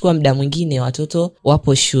kama nikichukua muda mwingine watoto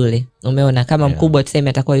wapo shule. Umeona, kama mkubwa tuseme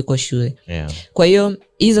atakuwa yuko shule. Yeah. Kwa hiyo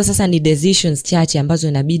hizo sasa ni decisions chache ambazo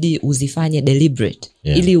inabidi uzifanye deliberate,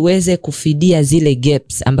 ili uweze kufidia zile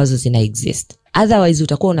gaps ambazo zina exist. Otherwise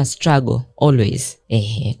utakuwa una struggle always.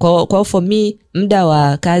 Kwa for me, muda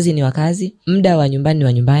wa kazi ni wa kazi, muda wa nyumbani ni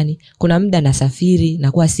wa nyumbani. Kuna muda nasafiri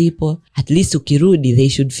na kuwa sipo, at least ukirudi they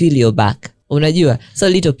should feel your back. Unajua, so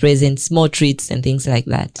little presents, small treats and things like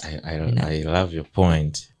that. I love your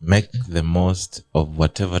point. Make the most of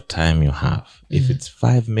whatever time you have. If it's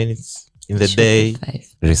 5 minutes in the day,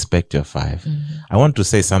 respect your 5. I want to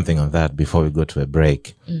say something on that before we go to a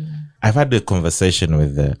break. I've had a conversation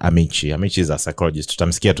with Amici. Amici is a psychologist.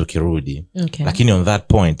 Tutamsikia tukirudi. Okay. Lakini on that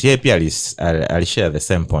point, pia I'll share the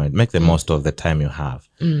same point. Make the most of the time you have.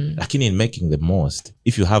 Lakini in making the most,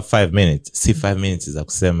 if you have 5 minutes, see 5 minutes is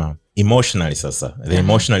kusema emotionally sasa. The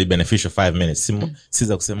emotionally beneficial 5 minutes. Si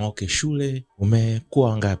za kusema okay, shule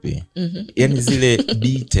umekuwa ngapi? Yani zile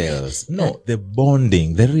details. No, the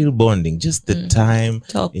bonding, the real bonding, just the time,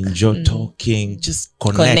 enjoy talking, just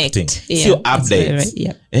connecting. Sio updates.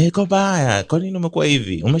 Right. Kwa nini umekuwa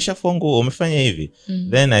hivi? Umeshafungu, umefanya hivi.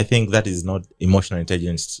 Then I think that is not emotional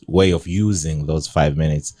intelligence way of using those 5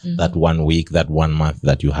 minutes, that 1 week, that 1 month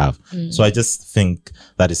that you have. So I just think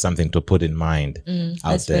that is something to put in mind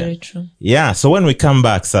out That's there. very true. Yeah, so when we come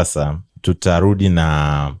back sasa, tutarudi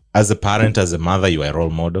na as a parent, as a mother, you are a role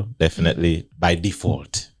model, definitely by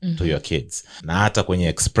default to your kids. Na hata kwenye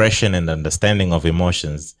expression and understanding of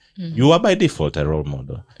emotions, you are by default a role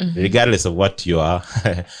model, regardless of what you are,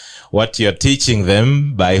 what you're teaching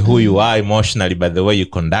them, by who you are emotionally, by the way you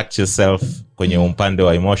conduct yourself kwenye upande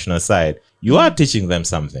wa emotional side, you are teaching them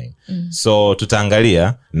something. So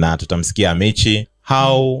tutaangalia na tutamsikia Amici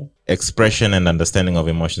how expression and understanding of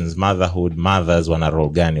emotions, motherhood, mothers wana role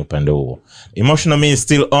gani upande huo. Emotional Me is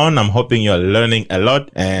still on. I'm hoping you're learning a lot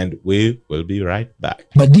and we will be right back.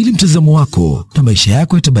 Badili mtazamo wako na maisha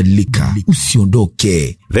yako yatabadilika.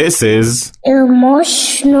 Usiondoke. This is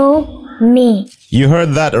Emotional Me. You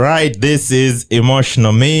heard that right. This is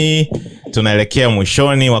Emotional Me. Tunaelekea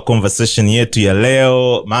mwishoni wa conversation yetu ya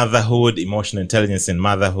leo. Motherhood, emotional intelligence in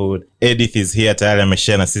motherhood. Edith is here, tayari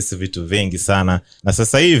ameshare na sisi vitu vingi sana. Na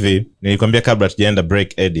sasa hivi, nilikwambia kabla tujaenda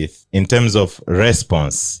break, Edith, in terms of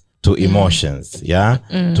response to emotions, yeah?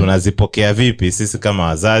 Tunazipokea vipi sisi kama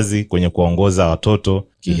wazazi kwenye kuongoza watoto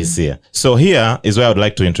kihisia. So here is where I would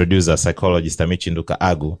like to introduce a psychologist, Amichi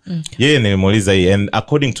Nduka-Agu. Yeye nilimuuliza hii, and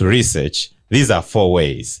according to research, these are 4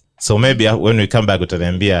 ways. So maybe when we come back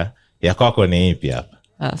utaniambia ya kwako ni ipi hapa.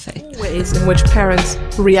 Perfect. Ways in which parents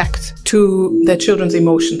react to their children's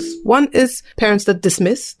emotions. One is parents that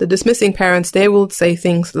dismiss. The dismissing parents, they will say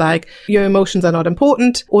things like, your emotions are not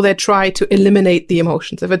important, or they try to eliminate the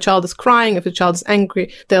emotions. If a child is crying, if a child is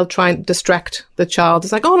angry, they'll try and distract the child.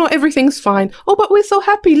 It's like, oh no, everything's fine. Oh, but we're so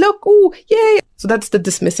happy. Look, ooh, yay. So that's the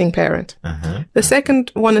dismissing parent. The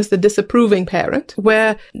second one is the disapproving parent,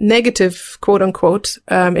 where negative, quote unquote,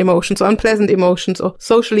 emotions or unpleasant emotions or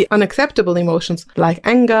socially unacceptable emotions like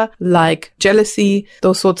anger, like jealousy,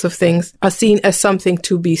 those sorts of things are seen as something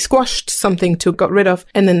to be squashed, something to get rid of,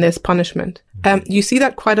 and then there's punishment. You see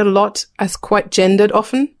that quite a lot as quite gendered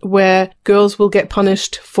often, where girls will get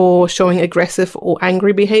punished for showing aggressive or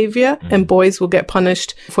angry behavior and boys will get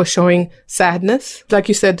punished for showing sadness. Like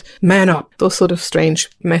you said, man up, those sort of strange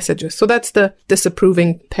messages. So that's the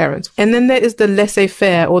disapproving parent. And then there is the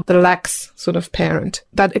laissez-faire or the lax sort of parent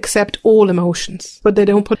that accept all emotions, but they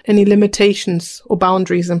don't put any limitations or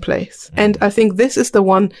boundaries in place. And I think this is the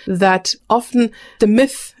one that often the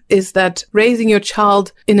myth is that raising your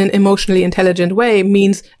child in an emotionally intelligent way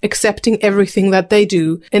means accepting everything that they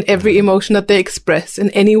do and every emotion that they express in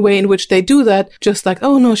any way in which they do that, just like,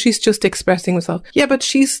 oh no, she's just expressing herself. Yeah, but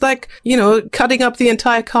she's like, you know, cutting up the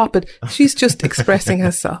entire carpet. She's just expressing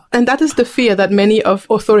herself. And that is the fear that many of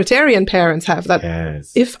authoritarian parents have, that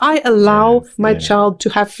if I allow my child to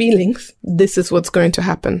have feelings, this is what's going to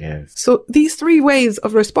happen. So these 3 ways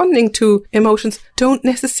of responding to emotions don't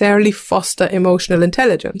necessarily foster emotional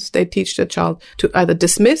intelligence. They teach the child to either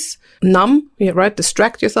dismiss, numb,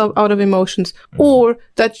 distract yourself out of emotions, or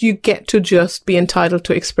that you get to just be entitled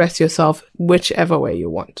to express yourself whichever way you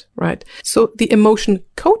want, right? So the emotion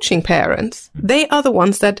coaching parents, they are the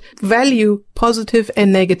ones that value positive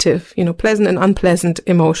and negative, pleasant and unpleasant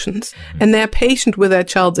emotions. And they're patient with their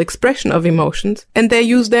child's expression of emotions, and they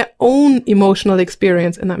use their own emotional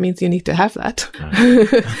experience, and that means you need to have that.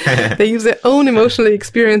 They use their own emotional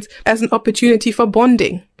experience as an opportunity for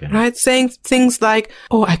bonding, right? Saying things like,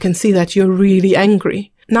 oh, I can see that you're really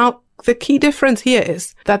angry. Now, the key difference here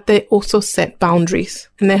is that they also set boundaries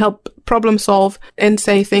and they help problem solve and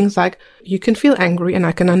say things like, you can feel angry and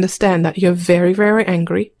I can understand that you're very, very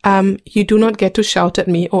angry. You do not get to shout at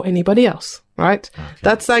me or anybody else, right?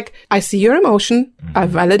 That's like, I see your emotion, I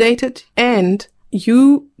validate it, and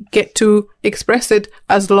you get to express it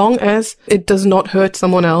as long as it does not hurt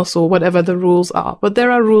someone else or whatever the rules are. But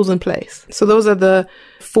there are rules in place. So those are the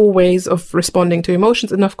 4 ways of responding to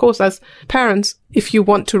emotions. And of course, as parents, if you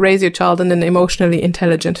want to raise your child in an emotionally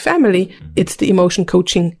intelligent family, it's the emotion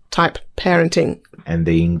coaching type parenting. And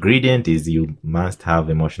the ingredient is you must have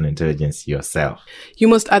emotional intelligence yourself. You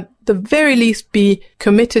must at the very least be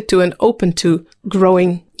committed to and open to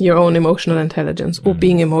growing your own emotional intelligence or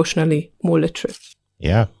being emotionally more literate.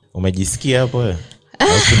 Yeah. Umejisikia hapo?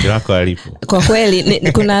 Kwa kweli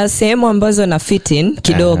kuna sehemu ambazo na fit in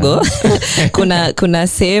kidogo. kuna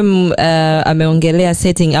sehemu ameongelea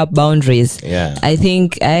setting up boundaries. I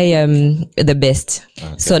think I am the best.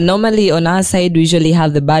 So normally on our side we usually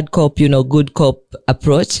have the bad cop, good cop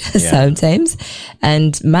approach sometimes,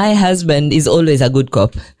 and my husband is always a good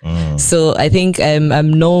cop. So I think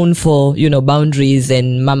I'm known for boundaries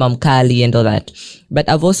and mama mkali and all that. But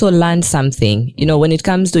I've also learned something, when it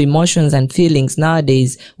comes to emotions and feelings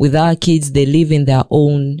nowadays with our kids, they live in their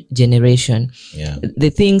own generation. The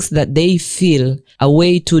things that they feel are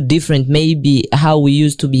way too different, maybe how we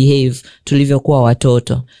used to behave tulivyokuwa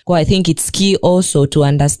watoto. So I think it's key also to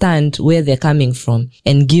understand where they're coming from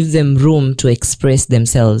and give them room to express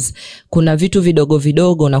themselves. Kuna vitu vidogo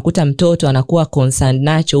vidogo unakuta mtoto anakuwa concerned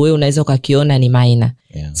nacho, wewe unaweza ukakiona ni minor.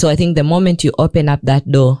 So I think the moment you open up that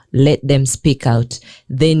door, let them speak out,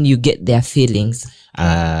 then you get their feelings.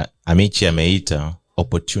 Amichi ameita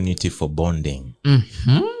opportunity for bonding.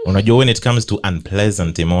 Unajua, when it comes to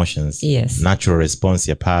unpleasant emotions, natural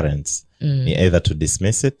response ya parents ni either to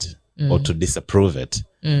dismiss it or to disapprove it.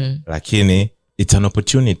 lakini it's an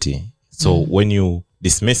opportunity. So when you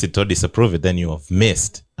dismiss it or disapprove it, then you have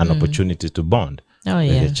missed an opportunity to bond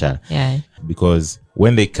with your child. Because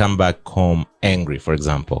when they come back home angry, for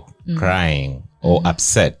example, crying or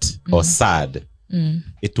upset or sad,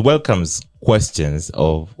 it welcomes questions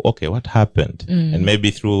of, okay, what happened? And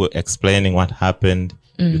maybe through explaining what happened,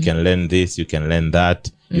 you can learn this, you can learn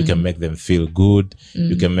that, you can make them feel good,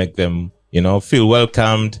 you can make them, feel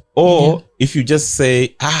welcomed. Or if you just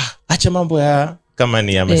say, acha mambo ya, kama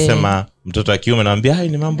ni amesema mtoto wa kiume naambia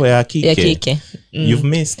ni mambo ya kike. You've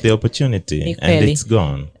missed the opportunity and it's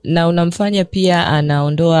gone. Na unamfanya pia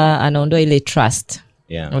anaondoa ile trust.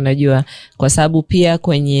 Unajua, kwa sababu pia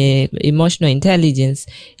kwenye emotional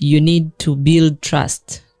intelligence you need to build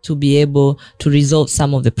trust to be able to resolve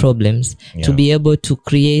some of the problems, to be able to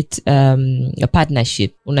create a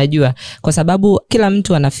partnership. Unajua, kwa sababu kila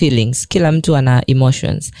mtu ana feelings, kila mtu ana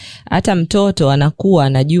emotions. Hata mtoto anakuwa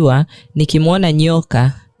anajua nikimwona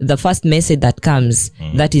nyoka, the first message that comes,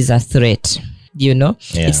 that is a threat.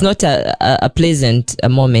 It's not a pleasant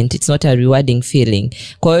moment, it's not a rewarding feeling.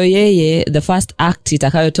 Kwa hiyo yeye, the first act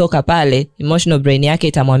itakayotoka pale, emotional brain yake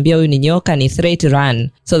itamwambia huyu ni nyoka, ni threat, run.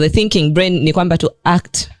 So the thinking brain ni kwamba to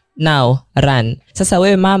act now, run. Sasa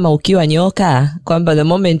wewe mama ukiwa nyoka, kwamba the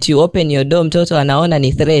moment you open your door mtoto anaona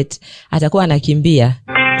ni threat, atakuwa anakimbia.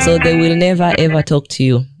 So they will never ever talk to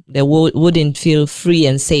you. They wouldn't feel free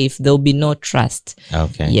and safe. There will be no trust.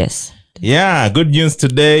 Okay. Yes. Yeah, good news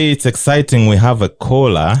today. It's exciting. We have a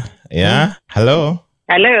caller. Yeah. Hello.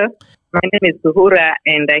 Hello. My name is Zuhura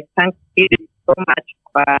and I thank you so much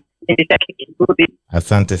for inviting me.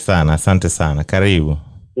 Asante sana. Karibu.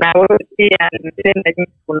 Na wewe pia napenda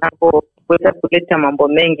jinsi unapoweza kuleta mambo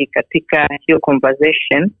mengi katika hiyo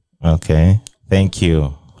conversation. Okay. Thank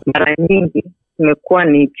you. Mara nyingi imekuwa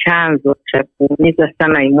ni chanzo cha kuumiza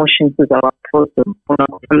sana emotions za watoto.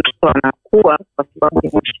 Unakuta mtoto anakuwa kwa sababu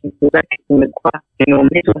emotions zake zimekuwa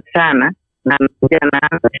zimeumizwa sana, na anakuja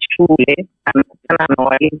anaanza shule, anakutana na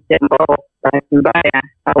walimu ambao bahati mbaya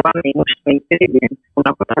hawana emotional intelligence,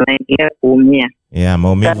 unakuta anaendelea kuumia.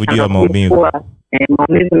 Maumivu juu ya maumivu.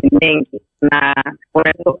 Maumivu ni mengi, na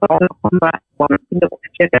unaweza kuona kwamba wanakuja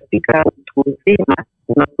kufikia katika utu uzima,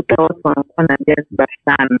 unakuta watu wanakuwa na jazba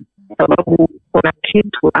sana, sababu kuna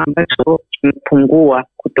kitu ambacho kimepungua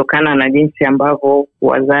kutokana na jinsi ambavyo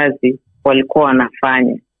wazazi walikuwa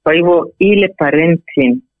wanafanya. Kwa hivyo ile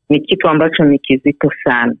parenting ni kitu ambacho ni kizito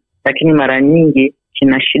sana, lakini mara nyingi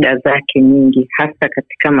kina shida zake nyingi, hasa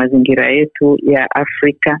katika mazingira yetu ya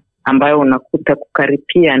Afrika, ambayo unakuta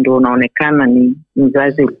kukaripia ndio unaonekana ni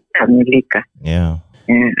mzazi kamilika.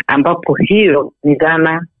 Ambapo hiyo ni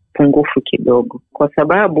dhana pungufu kidogo, kwa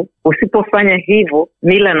sababu usipofanya hivyo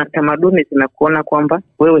mila na tamaduni zinakuona kwamba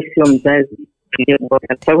wewe sio mzazi.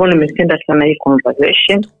 Kwa hivyo nimependa sana hii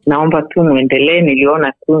conversation. Naomba tu muendelee.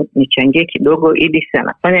 Niliona tu nichangie kidogo. Idris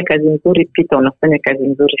anafanya kazi nzuri, Peter unafanya kazi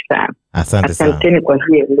nzuri sana. Asanteni kwa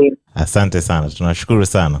hii elimu. Asante sana. Tunashukuru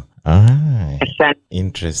sana.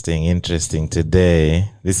 Interesting today.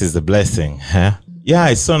 This is a blessing, huh?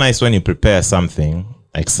 Yeah, it's so nice when you prepare something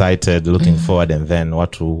excited, looking forward, and then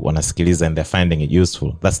watu wanasikiliza and they're finding it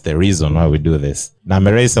useful. That's the reason why we do this. Now,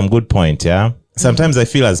 I raised some good point, yeah? Sometimes I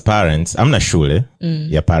feel as parents, I'm not shule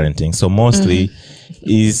ya parenting, so mostly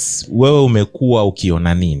is wewe umekuwa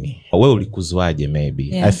ukiona nini? Wewe ulikuzwaje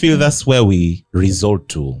maybe? I feel that's where we resort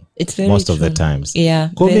to most of the times.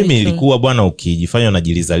 Kwa mimi ilikuwa bwana ukijifanya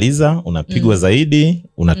unajilizaliza, unapigwa zaidi,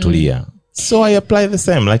 unatulia. So I apply the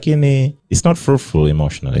same, lakini it's not fruitful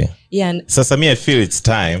emotionally. Sasa me, I feel it's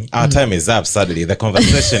time. Our time is up suddenly. The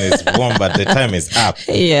conversation is warm, but the time is up.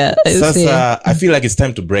 Sasa I feel like it's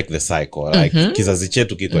time to break the cycle. Like kizazi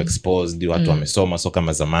chetu kiko exposed, watu wamesoma so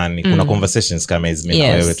kama zamani. Kuna conversations kama hizi mimi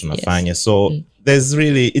na wewe tunafanya. So there's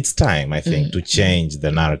really, it's time, I think, to change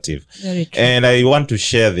the narrative. And I want to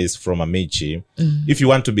share this from Amici. If you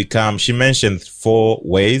want to become, she mentioned 4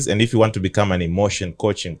 ways, and if you want to become an emotion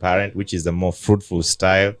coaching parent, which is the more fruitful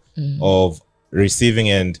style of receiving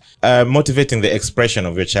and motivating the expression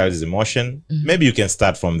of your child's emotion, maybe you can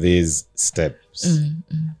start from these steps.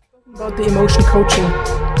 About the emotion coaching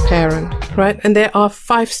parent, right? And there are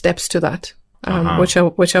 5 steps to that.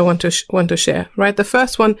 Which I want to share, right? The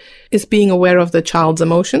first one is being aware of the child's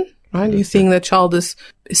emotion, right? You're seeing the child is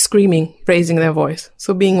screaming, raising their voice.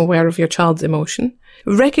 So being aware of your child's emotion,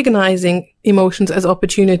 recognizing emotions as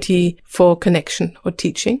opportunity for connection or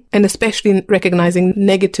teaching, and especially recognizing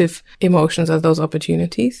negative emotions as those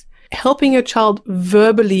opportunities. Helping your child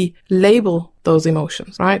verbally label those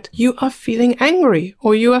emotions, right? You are feeling angry,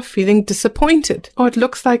 or you are feeling disappointed, or it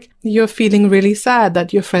looks like you're feeling really sad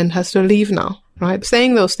that your friend has to leave now, right?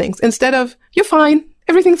 Saying those things instead of, you're fine,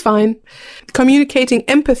 Everything's fine. Communicating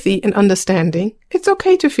empathy and understanding. It's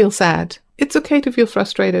okay to feel sad. It's okay to feel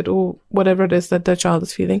frustrated or whatever it is that the child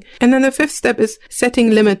is feeling. And then the 5th step is setting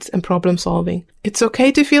limits and problem solving. It's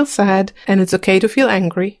okay to feel sad and it's okay to feel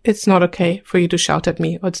angry. It's not okay for you to shout at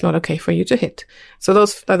me or it's not okay for you to hit. So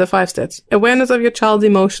those are the 5 steps. Awareness of your child's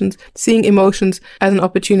emotions, seeing emotions as an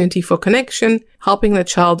opportunity for connection, helping the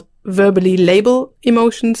child verbally label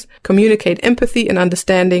emotions, communicate empathy and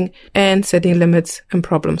understanding, and setting limits and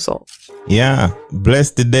problem solve. Yeah,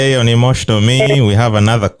 blessed day on Emotional Me. We have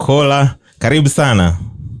another caller. Karibu sana.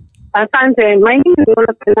 Asante. My name is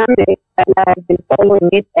Lola Fernandez, and I've been following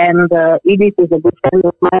it, and Edith is a good friend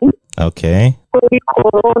of mine. Okay.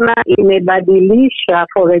 Corona imebadilisha,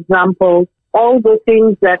 for example, all the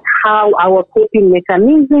things that how our coping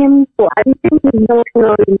mechanisms. So I think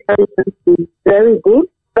emotional intelligence is very good,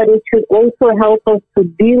 but it should also help us to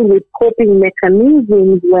deal with coping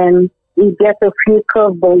mechanisms when we get a few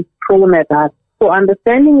curveballs thrown at us. So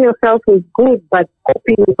understanding yourself is good, but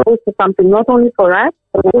coping is also something not only for us,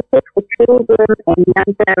 but also for children and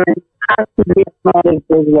young parents has to be acknowledged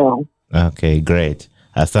as well. Okay, great.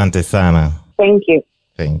 Asante sana. Thank you.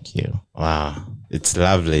 Thank you. Wow. It's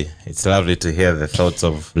lovely. It's lovely to hear the thoughts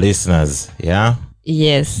of listeners. Yeah?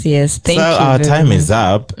 Yes. Thank you. So our time is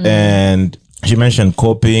up, and she mentioned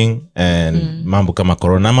coping and mambo kama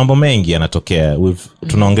corona, mambo mengi yanatokea.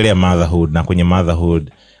 Tunaongelea motherhood, na kwenye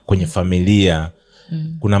motherhood, kwenye familia,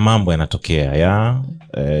 kuna mambo yanatokea, yeah?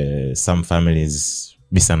 Some families,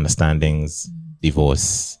 misunderstandings,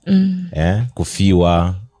 divorce, yeah?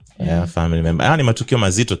 Kufiwa, yeah, family member. Ni matukio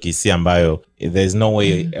mazito kihisia ambayo there's no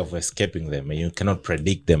way of escaping them. You cannot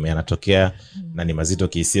predict them. Yanatokea na ni mazito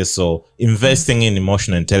kihisia. So investing in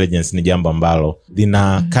emotional intelligence ni jambo ambalo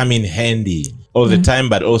lina come in handy all the time,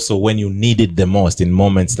 but also when you need it the most in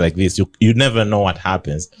moments like this. You never know what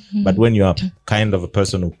happens. But when you are kind of a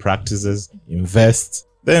person who practices, invests,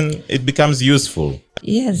 then it becomes useful.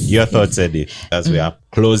 Yes. Your thoughts, Eddie, as we are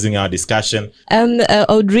closing our discussion? I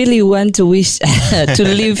would really want to wish to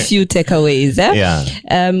leave few takeaways.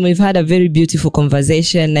 Yeah. We've had a very beautiful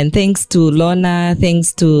conversation, and thanks to Lorna,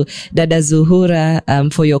 thanks to Dada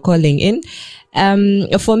Zuhura for your calling in.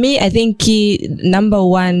 For me, I think number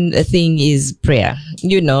one thing is prayer.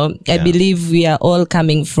 I believe we are all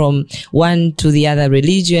coming from one to the other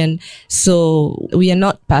religion, so we are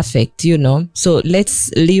not perfect, so let's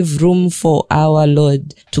leave room for our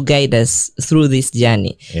Lord to guide us through this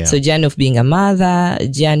journey. So journey of being a mother,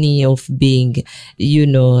 journey of being,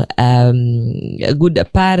 a good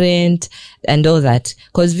parent and all that,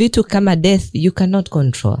 because vitu kama death you cannot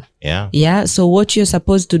control. Yeah. So what you're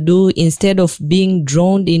supposed to do, instead of being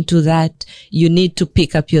drawn into that, you need to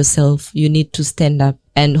pick up yourself. You need to stand up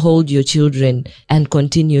and hold your children and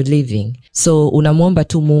continue living. So unamwomba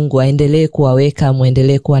tu Mungu aendelee kuwaweka,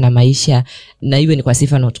 muendelee kuwa na maisha, na iwe ni kwa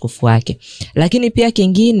sifa na utukufu wake. Lakini pia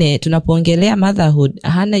kingine, tunapoongelea motherhood,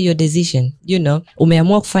 hana your decision.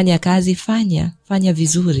 Umeamua kufanya kazi, fanya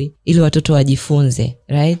vizuri ili watoto wajifunze,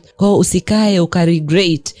 right? Kwa usikae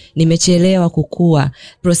ukaregret, nimechelewa kukua,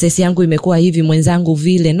 process yangu imekuwa hivi, mwenzangu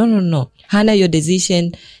vile. No. Hana your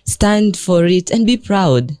decision, stand for it and be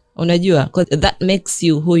proud. Unajua, because that makes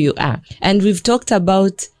you who you are. And we've talked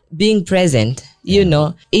about being present.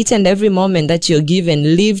 Each and every moment that you're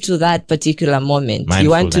given, live to that particular moment. You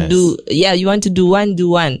want to do, you want to do one, do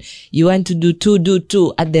one. You want to do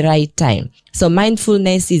two at the right time. So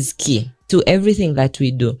mindfulness is key to everything that we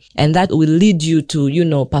do, and that will lead you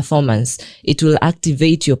to performance. It will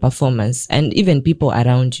activate your performance and even people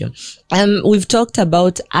around you. We've talked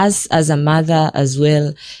about us as a mother as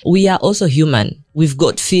well. We are also human. We've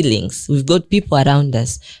got feelings. We've got people around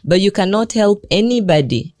us, but you cannot help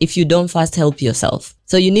anybody if you don't first help yourself.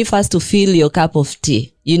 So you need first to fill your cup of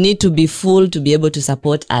tea. You need to be full to be able to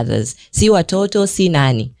support others. Si watoto, si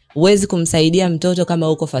nani. Huwezi kumsaidia mtoto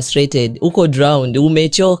kama uko frustrated, uko drowned,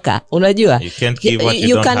 umechoka. Unajua? You can't give what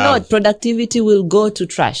you don't cannot have. Productivity will go to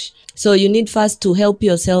trash. So you need first to help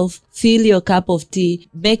yourself, fill your cup of tea,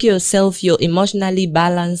 make yourself emotionally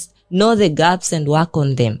balanced, know the gaps and work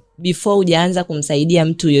on them before ujaanza kumsaidia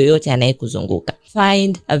mtu yoyote anayekuzunguka.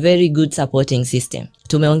 Find a very good supporting system.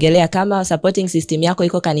 Tumeongelea kama supporting system yako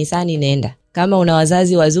iko kanisani, nenda. Kama una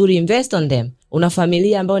wazazi wazuri, invest on them. Una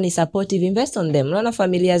familia ambao ni supportive, invest on them. Unaona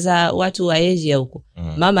familia za watu wa Asia huko.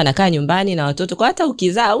 Mama anakaa nyumbani na watoto, kwa hata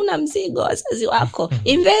ukizaa una mzigo wazazi wako.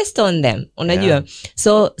 Invest on them. Unajua?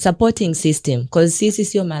 So supporting system, because sisi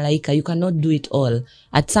sio malaika, you cannot do it all.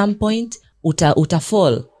 At some point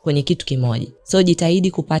utafall kwenye kitu kimoja. So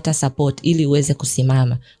jitahidi kupata support ili uweze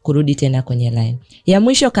kusimama, kurudi tena kwenye line. Ya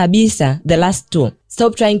mwisho kabisa, the last two,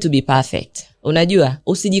 stop trying to be perfect. Unajua,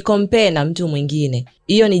 usijicompare na mtu mwingine.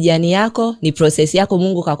 Hiyo ni jani yako, ni process yako,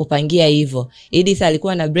 Mungu kakupangia hivyo. Edith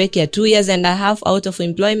alikuwa na break ya 2 years and a half out of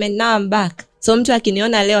employment, now I'm back. So mtu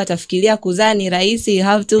akiniona leo atafikiria kuzaa ni rahisi, you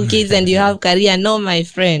have 2 kids and you have career. No, my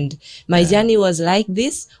friend. My journey was like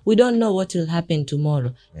this. We don't know what will happen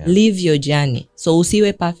tomorrow. Live your journey. So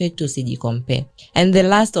usiwe perfect, usijicompare. And the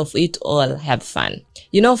last of it all, have fun.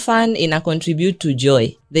 You know, fun contribute to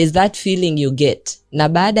joy. There's that feeling you get. Na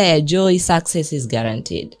baada ya joy, success is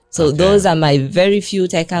guaranteed. So those are my very few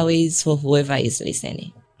takeaways for whoever is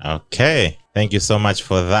listening. Okay. Thank you so much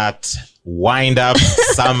for that wind up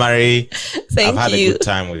summary. Thank I've had you. a good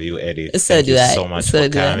time with you, Edith. So Thank do you I. so much So for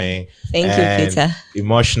do I. coming. Thank you, Peter.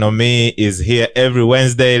 Emotional Me is here every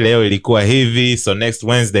Wednesday. Leo ilikuwa hivi, so next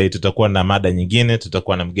Wednesday tutakuwa na mada nyingine,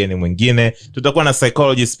 tutakuwa na mgeni mwingine, tutakuwa na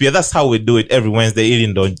psychologist pia. That's how we do it every Wednesday. Ili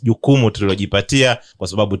ndo jukumu tulilojipatia kwa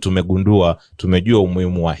sababu tumejua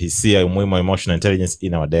umuhimu wa hisia, umuhimu wa emotional intelligence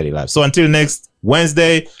in our daily life. So until next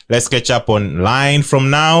Wednesday, let's catch up online from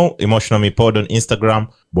now. Emotional Me Pod on Instagram,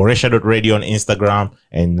 Boresha.radio on Instagram,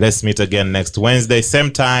 and let's meet again next Wednesday, same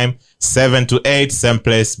time, 7 to 8, same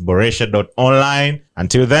place, Boresha.online.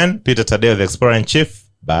 Until then, Peter Tadeo, the Explorer in Chief.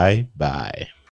 Bye.